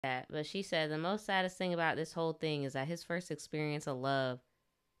that. But she said the most saddest thing about this whole thing is that his first experience of love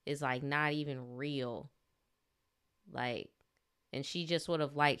is like not even real. Like, and she just would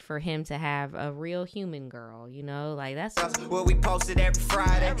have liked for him to have a real human girl, you know? Like, that's what we posted every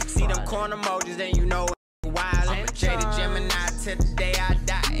Friday. See them corn emojis, then you know it's wild. I'm a jaded Gemini till the day I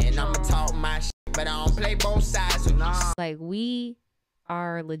die. And I'ma talk my shit, but I don't play both sides. So like, we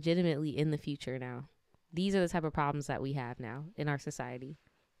are legitimately in the future now. These are the type of problems that we have now in our society.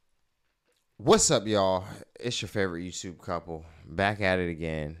 What's up, y'all? It's your favorite YouTube couple. Back at it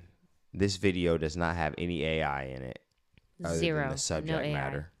again. This video does not have any AI in it. Other Zero. than the subject No AI.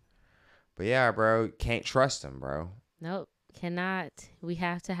 matter. But yeah, bro, can't trust them, bro. Nope. Cannot. We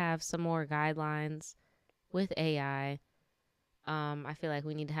have to have some more guidelines with AI. I feel like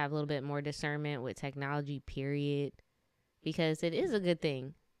we need to have a little bit more discernment with technology, period. Because it is a good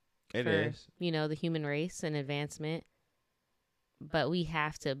thing. It for, is. You know, the human race and advancement. But we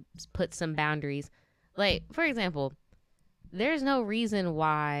have to put some boundaries. Like, for example, there's no reason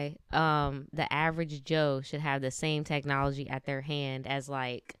why the average Joe should have the same technology at their hand as,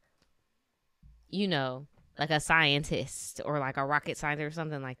 like, you know, like a scientist or like a rocket scientist or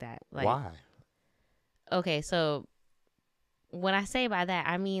something like that. Like, why? Okay, so when I say by that,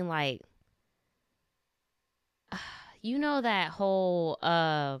 I mean, like, you know that whole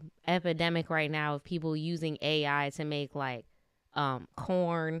epidemic right now of people using AI to make, like,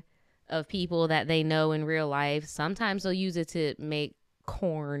 corn of people that they know in real life. Sometimes they'll use it to make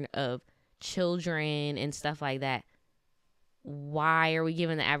corn of children and stuff like that. Why are we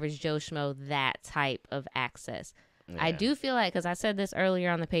giving the average Joe Schmo that type of access? Yeah. I do feel like, because I said this earlier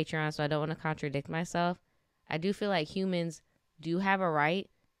on the Patreon, so I don't want to contradict myself. I do feel like humans do have a right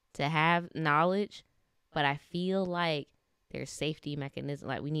to have knowledge, but I feel like there's safety mechanisms.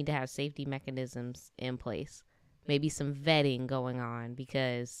 Like, we need to have safety mechanisms in place. Maybe some vetting going on,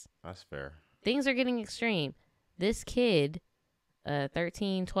 because that's fair. Things are getting extreme. This kid, a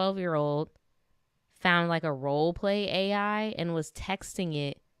 13, 12-year-old, found like a role play AI and was texting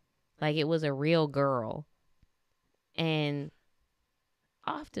it like it was a real girl and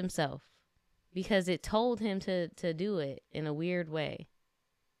offed himself because it told him to do it in a weird way.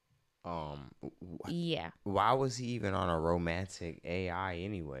 Yeah. Why was he even on a romantic AI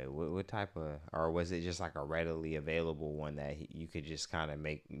anyway? What type of, or was it just like a readily available one that you could just kind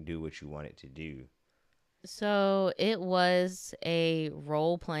of do what you wanted to do? So it was a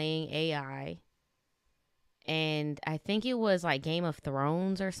role-playing AI, and I think it was like Game of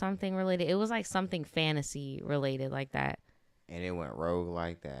Thrones or something related. It was like something fantasy related like that. And it went rogue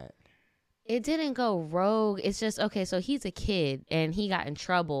like that. It didn't go rogue. It's just, okay, so he's a kid and he got in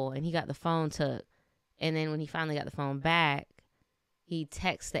trouble and he got the phone took. And then when he finally got the phone back, he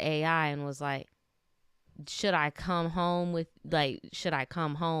texted the AI and was like, should I come home?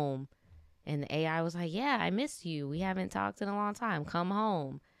 And the AI was like, yeah, I miss you. We haven't talked in a long time. Come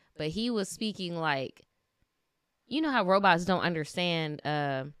home. But he was speaking like, you know how robots don't understand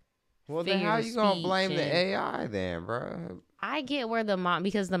well, then how you gonna blame the AI then, bro? I get where the mom,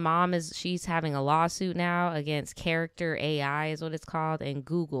 because the mom she's having a lawsuit now against Character.AI is what it's called, and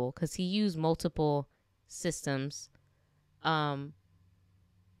Google, because he used multiple systems. The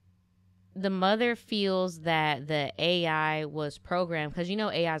mother feels that the AI was programmed, because you know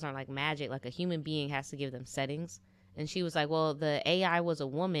AIs aren't like magic, like a human being has to give them settings. And she was like, well, the AI was a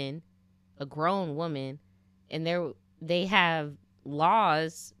woman, a grown woman, and they have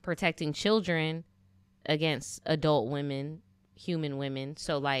laws protecting children against adult women, human women.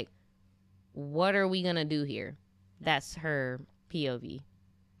 So, like, what are we gonna do here? That's her POV.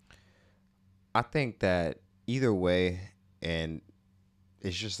 I think that either way, and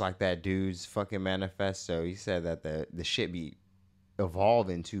it's just like that dude's fucking manifesto. He said that the shit be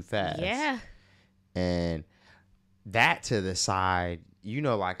evolving too fast. Yeah. And that to the side, you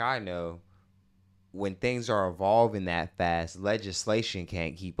know, like I know, when things are evolving that fast, legislation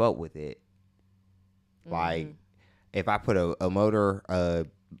can't keep up with it. Like, if I put a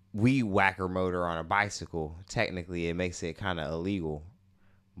weed whacker motor on a bicycle, technically it makes it kind of illegal.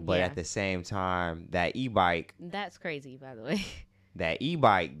 But at the same time, that e-bike... That's crazy, by the way. That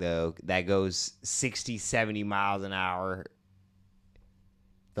e-bike, though, that goes 60, 70 miles an hour,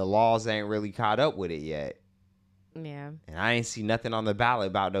 the laws ain't really caught up with it yet. Yeah. And I ain't see nothing on the ballot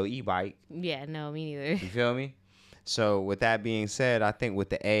about no e-bike. Yeah, no, me neither. You feel me? So with that being said, I think with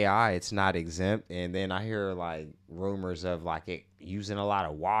the AI, it's not exempt. And then I hear like rumors of like it using a lot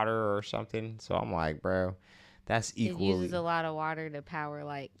of water or something. So I'm like, bro, That's It uses equally. a lot of water to power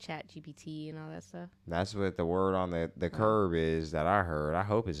like Chat GPT and all that stuff. That's what the word on the curb is that I heard. I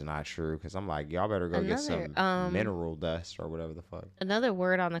hope it's not true because I'm like, y'all better go get Another some mineral dust or whatever the fuck. another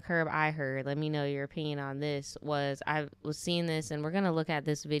word on the curb I heard, let me know your opinion on this, was I was seeing this, and we're going to look at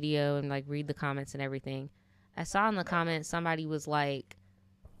this video and like read the comments and everything. I saw in the comments somebody was like,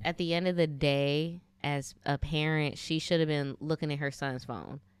 at the end of the day, as a parent, she should have been looking at her son's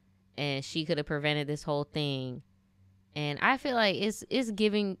phone, and she could have prevented this whole thing. And I feel like it's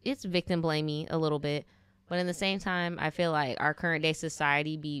victim blaming a little bit, but in the same time, I feel like our current day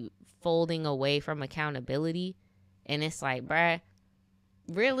society be folding away from accountability, and it's like, bruh,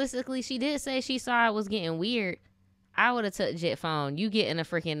 realistically, she did say she saw it was getting weird. I would have took Jit phone. You getting a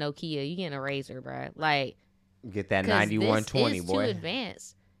freaking Nokia, you getting a Razor, bruh. Like, Get that 'cause 9120, this is boy. too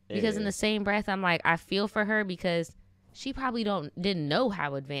advanced. Because in the same breath, I'm like, I feel for her because she probably didn't know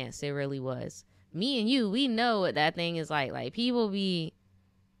how advanced it really was. Me and you, we know what that thing is like. Like, people be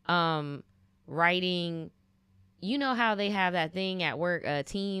writing, you know how they have that thing at work,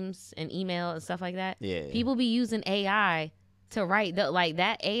 Teams and email and stuff like that. Yeah. People be using AI to write like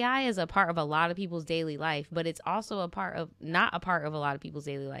that. AI is a part of a lot of people's daily life, but it's also not a part of a lot of people's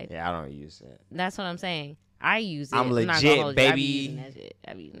daily life. Yeah, I don't use it. That's what I'm saying. I use it. I'm not gonna legit, hold you. I be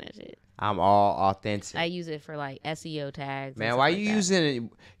baby. using that shit. I'm all authentic. I use it for like SEO tags. Man, why you using it?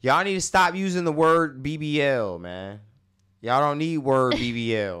 Y'all need to stop using the word BBL, man. Y'all don't need word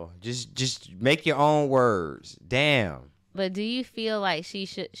BBL. Just make your own words. Damn. But do you feel like she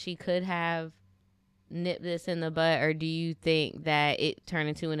could have nipped this in the butt, or do you think that it turned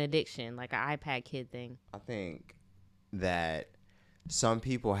into an addiction, like an iPad kid thing? I think that some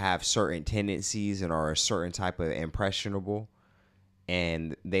people have certain tendencies and are a certain type of impressionable,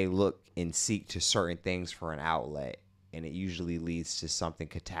 and they look and seek to certain things for an outlet, and it usually leads to something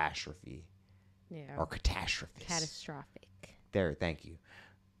catastrophe. Yeah. Or catastrophic. Catastrophic. There, thank you.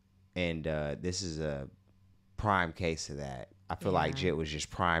 And this is a prime case of that. I feel like Jit was just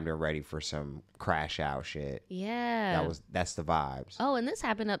primed and ready for some crash out shit. Yeah. That's the vibes. Oh, and this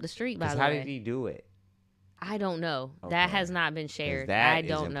happened up the street, by the way. How did he do it? I don't know. Okay. That has not been shared. That I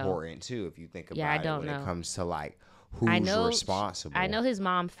don't is know. important too if you think about Yeah, I it don't when know. it comes to like who's responsible. I know his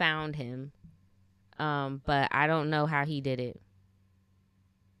mom found him, but I don't know how he did it.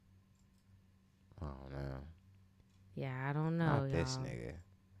 Oh no. Yeah, I don't know. Not this y'all. nigga.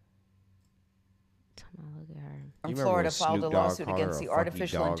 Look at her. From Florida filed a lawsuit against the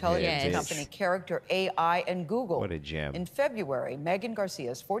artificial intelligence company Character.AI and Google. What a gem. In February, Megan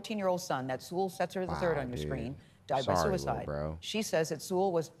Garcia's 14-year-old son, that's Sewell Setzer III on your screen, died by suicide. Bro. She says that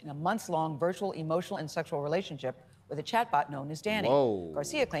Sewell was in a months-long virtual emotional and sexual relationship with a chatbot known as Danny. Whoa.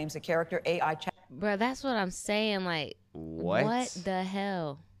 Garcia claims the Character.AI chat. Bro, that's what I'm saying. Like, what the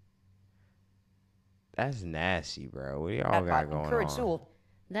hell? That's nasty, bro. What y'all got going on? Sewell.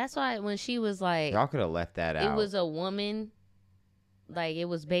 That's why when she was like, Y'all could have left that out. It was a woman, like it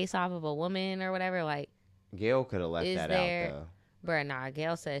was based off of a woman or whatever. Like, Gail could have left that out though. Bruh, nah,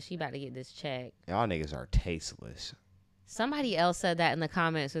 Gail says she about to get this check. Y'all niggas are tasteless. Somebody else said that in the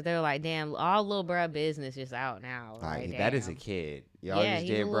comments, but they were like, damn, all little bruh business just out now. Like, that is a kid. Y'all just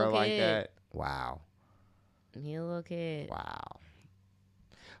did bro like that? Wow. He a little kid. Wow.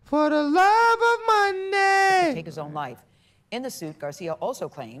 For the love of money. To take his own life. In the suit, Garcia also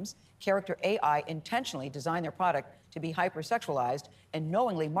claims Character.AI intentionally designed their product to be hypersexualized and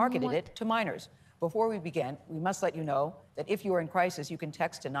knowingly marketed it to minors. Before we begin, we must let you know that if you are in crisis, you can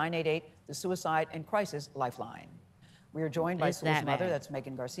text to 988, the Suicide and Crisis Lifeline. We are joined by Sewell's mother, that's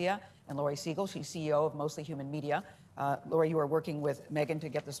Megan Garcia, and Lori Siegel. She's CEO of Mostly Human Media. Lori, you are working with Megan to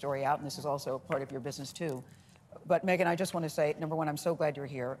get the story out, and this is also part of your business, too. But Megan, I just want to say, number one, I'm so glad you're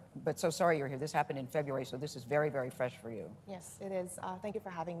here, but so sorry you're here. This happened in February, so this is very, very fresh for you. Yes, it is. Thank you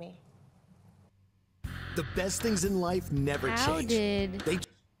for having me. The best things in life never change. How did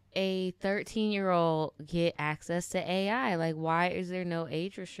a 13-year-old get access to AI? Like, why is there no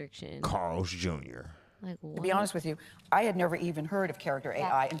age restriction? Carl's Jr. Like, what? To be honest with you, I had never even heard of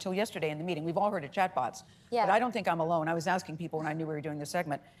Character.AI until yesterday in the meeting. We've all heard of chatbots, but I don't think I'm alone. I was asking people when I knew we were doing this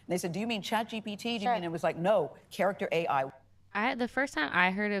segment, and they said, do you mean ChatGPT? Do you mean? It was like, no, Character.AI. The first time I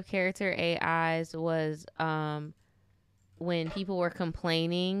heard of Character.AIs was when people were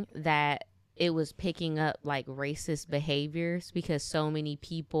complaining that it was picking up like racist behaviors because so many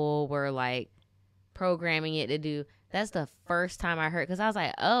people were like programming it to do. That's the first time I heard, because I was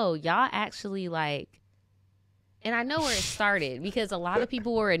like, oh, y'all actually like. And I know where it started because a lot of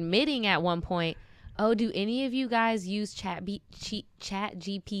people were admitting at one point, oh, do any of you guys use Chat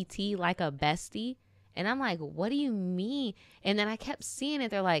GPT like a bestie? And I'm like, what do you mean? And then I kept seeing it.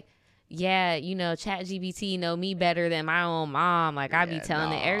 They're like, yeah, you know, ChatGPT know me better than my own mom. Like, I be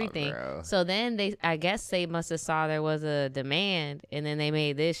telling it everything. Bro. So then I guess they must have saw there was a demand, and then they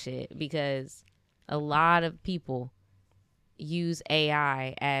made this shit, because a lot of people use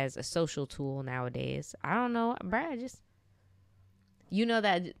AI as a social tool nowadays. I don't know, Brad, just... You know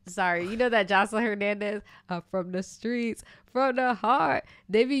that Jocelyn Hernandez, I'm from the streets, from the heart.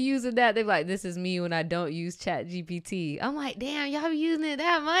 They be using that. They be like, this is me when I don't use Chat GPT. I'm like, damn, y'all be using it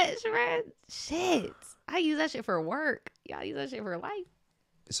that much, man? Shit. I use that shit for work. Y'all use that shit for life.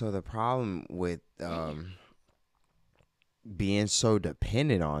 So the problem with being so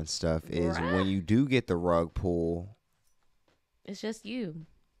dependent on stuff is when you do get the rug pull. It's just you.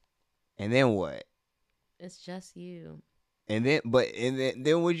 And then what? It's just you. And then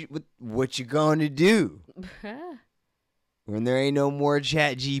what you gonna do when there ain't no more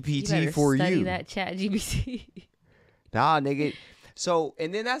Chat GPT for you? Study that Chat GPT. Nah, nigga. So,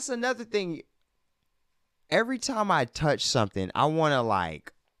 and then that's another thing. Every time I touch something, I want to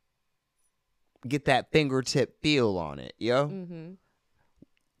like get that fingertip feel on it, yo. Mm-hmm.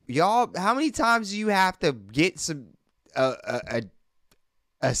 Y'all, how many times do you have to get some a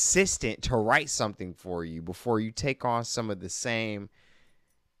assistant to write something for you before you take on some of the same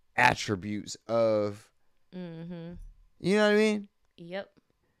attributes of, you know what I mean? Yep.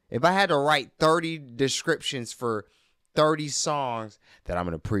 If I had to write 30 descriptions for 30 songs that I'm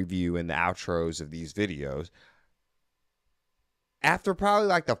going to preview in the outros of these videos, after probably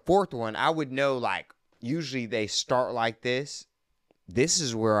like the fourth one, I would know, like, usually they start like this. This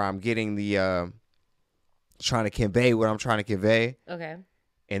is where I'm getting the, trying to convey what I'm trying to convey. Okay.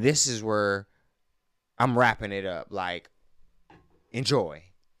 And this is where I'm wrapping it up. Like, enjoy.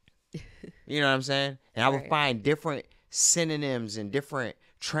 You know what I'm saying? And I would find different synonyms and different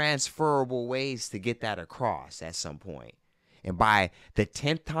transferable ways to get that across at some point. And by the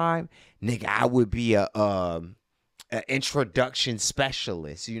 10th time, nigga, I would be a introduction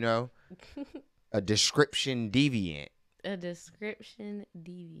specialist, you know? A description deviant. A description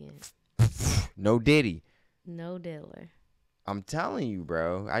deviant. No Diddy. No Diller. I'm telling you,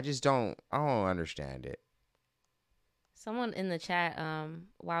 bro. I don't understand it. Someone in the chat,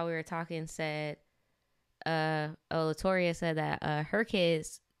 while we were talking, said, Latoria said that her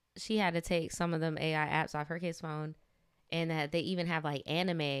kids, she had to take some of them AI apps off her kid's phone, and that they even have like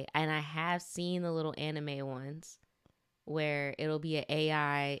anime. And I have seen the little anime ones where it'll be an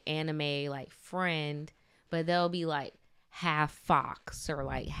AI anime like friend, but they'll be like half fox or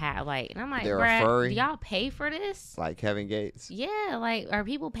like half like, and I'm like, bruh, do y'all pay for this? Like Kevin Gates? Yeah, like, are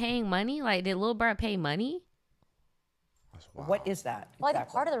people paying money? Like, did Lil Brat pay money? What is that? Well, I think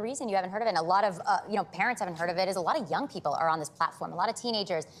part of the reason you haven't heard of it, and a lot of parents haven't heard of it, is a lot of young people are on this platform. A lot of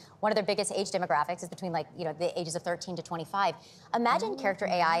teenagers. One of their biggest age demographics is between the ages of 13 to 25. Imagine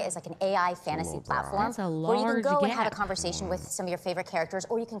Character.AI is like an AI fantasy platform where you can go and have a conversation with some of your favorite characters,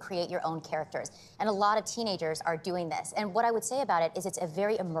 or you can create your own characters. And a lot of teenagers are doing this. And what I would say about it is it's a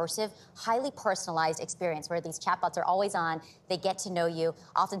very immersive, highly personalized experience where these chatbots are always on. They get to know you.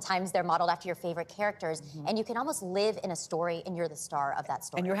 Oftentimes they're modeled after your favorite characters, and you can almost live in a story, and you're the star of that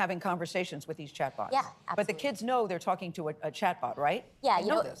story. And you're having conversations with these chatbots. Yeah, absolutely. But the kids know they're talking to a chatbot, right? Yeah, they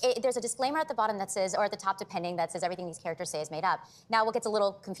know this. There's a disclaimer at the bottom that says, or at the top depending, that says everything these characters say is made up. Now, what gets a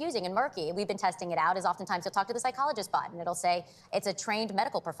little confusing and murky, we've been testing it out, is oftentimes you'll talk to the psychologist bot, and it'll say it's a trained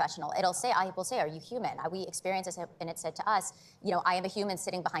medical professional. I will say, are you human? We experienced this, and it said to us, I am a human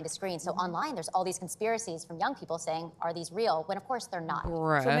sitting behind a screen. So online, there's all these conspiracies from young people saying, are these real? When of course they're not.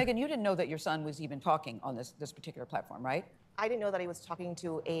 So Megan, you didn't know that your son was even talking on this particular platform, right? I didn't know that he was talking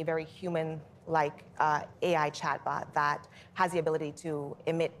to a very human-like AI chatbot that has the ability to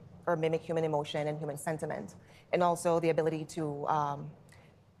emit or mimic human emotion and human sentiment, and also the ability to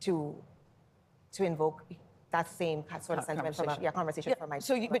invoke that same sort of sentiment from a conversation from my.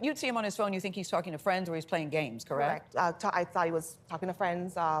 So, but you'd see him on his phone. You think he's talking to friends or he's playing games, correct? Correct. I thought he was talking to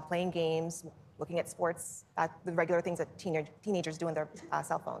friends, playing games, looking at sports, the regular things that teenagers do on their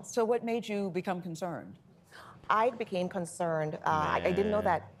cell phones. So, what made you become concerned? I became concerned. I didn't know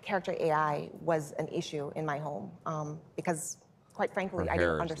that Character.AI was an issue in my home because, quite frankly, I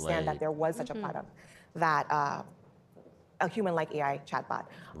didn't understand that there was such a product, that a human-like AI chatbot.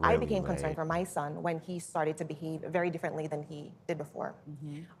 I became concerned for my son when he started to behave very differently than he did before.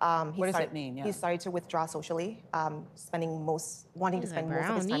 What does it mean? Yeah. He started to withdraw socially, wanting to spend most of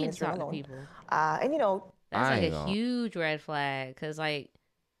his time in his room alone. And that's like a huge red flag, because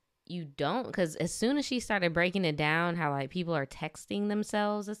because as soon as she started breaking it down, how like people are texting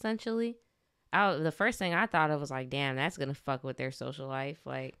themselves essentially, the first thing I thought of was like, damn, that's gonna fuck with their social life.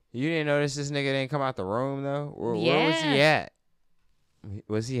 Like, you didn't notice this nigga didn't come out the room though? Where was he at?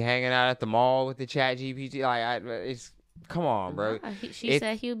 Was he hanging out at the mall with the Chat GPT? Like, it's come on, bro. Nah, she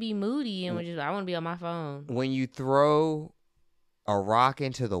said he'll be moody and was just, I want to be on my phone. When you throw a rock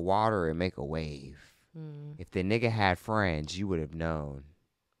into the water and make a wave, if the nigga had friends, you would have known.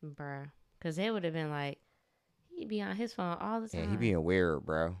 Bruh. Because it would have been like, he'd be on his phone all the time. Yeah, he being weird,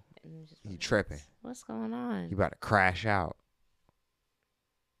 bro. He tripping. What's going on? He about to crash out.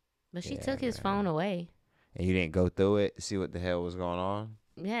 But she took his phone away. And you didn't go through it to see what the hell was going on?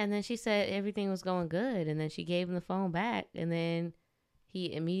 Yeah, and then she said everything was going good. And then she gave him the phone back. And then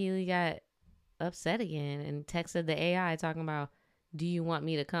he immediately got upset again and texted the AI talking about, do you want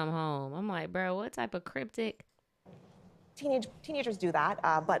me to come home? I'm like, bro, what type of cryptic? Teenagers do that,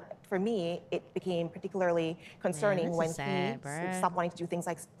 but for me, it became particularly concerning when he stopped wanting to do things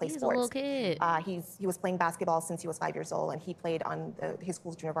like play sports. He's a little kid. He was playing basketball since he was 5 years old, and he played on his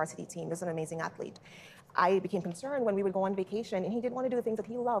school's junior varsity team. He's an amazing athlete. I became concerned when we would go on vacation, and he didn't want to do the things that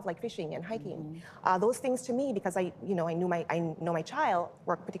he loved, like fishing and hiking. Those things to me, because I know my child,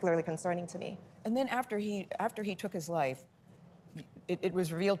 were particularly concerning to me. And then after he took his life, it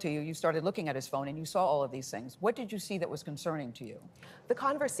was revealed to you, you started looking at his phone and you saw all of these things. What did you see that was concerning to you? The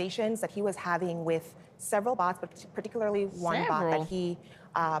conversations that he was having with several bots, but particularly one bot that he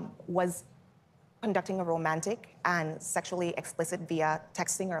was conducting a romantic and sexually explicit via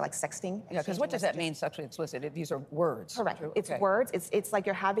texting or like sexting. Yeah, because what does that mean, sexually explicit? These are words. Correct. It's words. It's like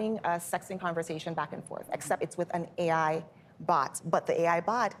you're having a sexting conversation back and forth, except it's with an AI bot. But the AI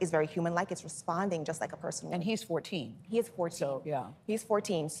bot is very human-like. It's responding just like a person would. And he's 14. He is 14. So, yeah. He's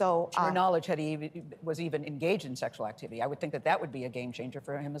 14. So, to your knowledge, had he was even engaged in sexual activity, I would think that would be a game changer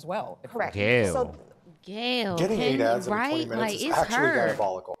for him as well. Correct. Gail. So, Gail, getting 8 ads in 20 minutes like, is it's actually her.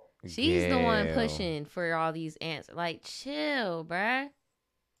 diabolical. She's the one pushing for all these answers. Like, chill, bruh.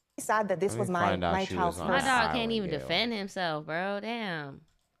 sad that this was my child's My first dog can't even defend himself, bro. Damn.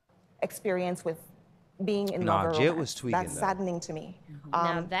 experience with being in love or Jit romance. was tweaking, That's though. saddening to me.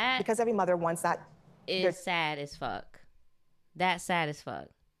 Now that because every mother wants that. is sad as fuck. That's sad as fuck.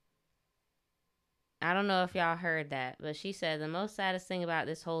 I don't know if y'all heard that, but she said the most saddest thing about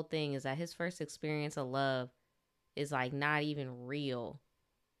this whole thing is that his first experience of love is like not even real.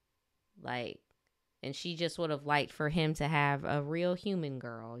 Like, and she just would have liked for him to have a real human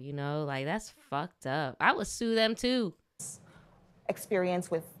girl, you know? Like, that's fucked up. I would sue them too. Experience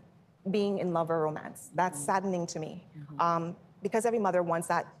with being in love or romance. That's saddening to me. Because every mother wants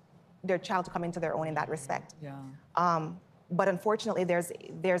their child to come into their own in that respect. Yeah. But unfortunately,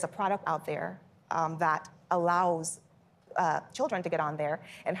 there's a product out there that allows children to get on there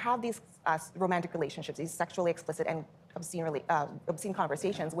and have these romantic relationships, these sexually explicit and obscene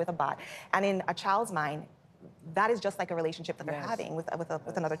conversations with a bot. And in a child's mind, that is just like a relationship that they're having with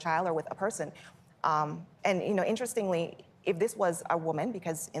another child or with a person. And you know, interestingly, if this was a woman,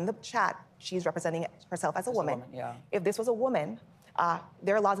 because in the chat she's representing herself as a woman. Yeah. If this was a woman,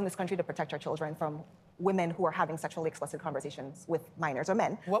 there are laws in this country to protect our children from women who are having sexually explicit conversations with minors or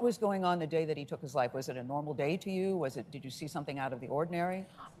men. What was going on the day that he took his life? Was it a normal day to you? Did you see something out of the ordinary?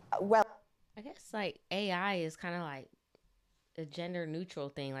 Well, I guess like AI is kind of like a gender neutral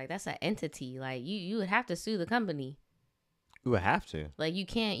thing. Like, that's an entity. Like, you would have to sue the company. You would have to. Like, you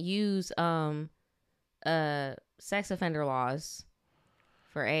can't use sex offender laws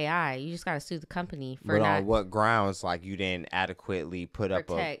for AI. You just gotta sue the company for but not on what grounds? Like, you didn't adequately put up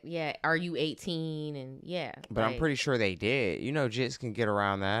protect. Yeah, are you 18? And yeah, But I'm pretty sure they did. You know, jits can get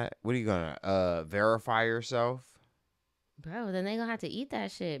around that. What are you gonna verify yourself? bro. Then they gonna have to eat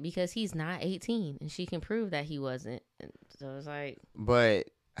that shit because he's not 18 and she can prove that he wasn't. And so it's like, But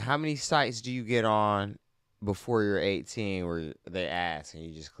how many sites do you get on before you're 18 where they ask and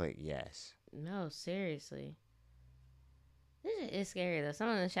you just click yes? no, seriously. This shit is scary though.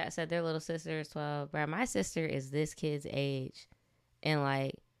 Someone in the chat said their little sister is 12. Bro, my sister is this kid's age. And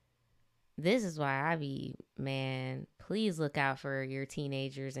like, this is why I be, man, please look out for your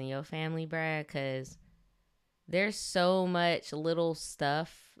teenagers and your family, bruh, because there's so much little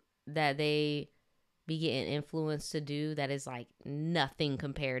stuff that they be getting influenced to do that is like nothing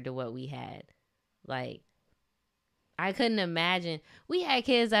compared to what we had. Like, I couldn't imagine. We had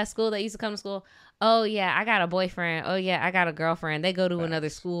kids at school that used to come to school. Oh, yeah, I got a boyfriend. Oh, yeah, I got a girlfriend. They go to another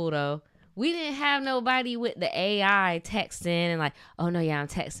school, though. We didn't have nobody with the AI texting and like, oh, no, yeah, I'm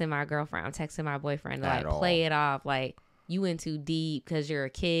texting my girlfriend. I'm texting my boyfriend. To, like, play it off like you in too deep because you're a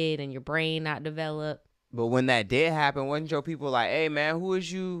kid and your brain not developed. But when that did happen, wasn't your people like, hey, man, who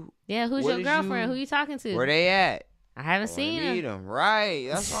is you? Yeah, who's your girlfriend? Who you talking to? Where they at? I haven't seen meet them. Right.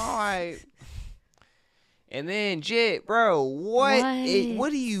 That's all right. And then, Jit, bro, what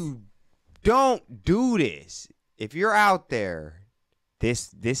do you... Don't do this. If you're out there,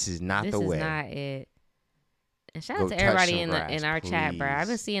 This is not the way. This is not it. And shout Go out to touch everybody some grass, in our chat, bro. I've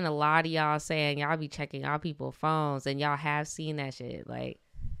been please. seeing a lot of y'all saying y'all be checking y'all people's phones, and y'all have seen that shit. Like,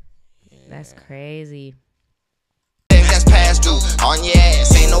 that's crazy. That's past due on your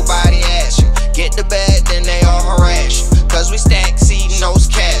ass, ain't nobody ask you. Get the bag, then they all harass you. Cause we stack seed notes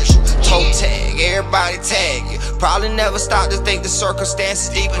casual. Toe tag, everybody tag you. Probably never stop to think the circumstances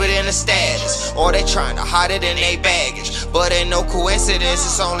deeper than the status. Or they trying to hide it in they baggage. But ain't no coincidence,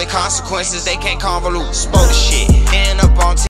 it's only consequences. They can't convolute, spoil the shit. End up on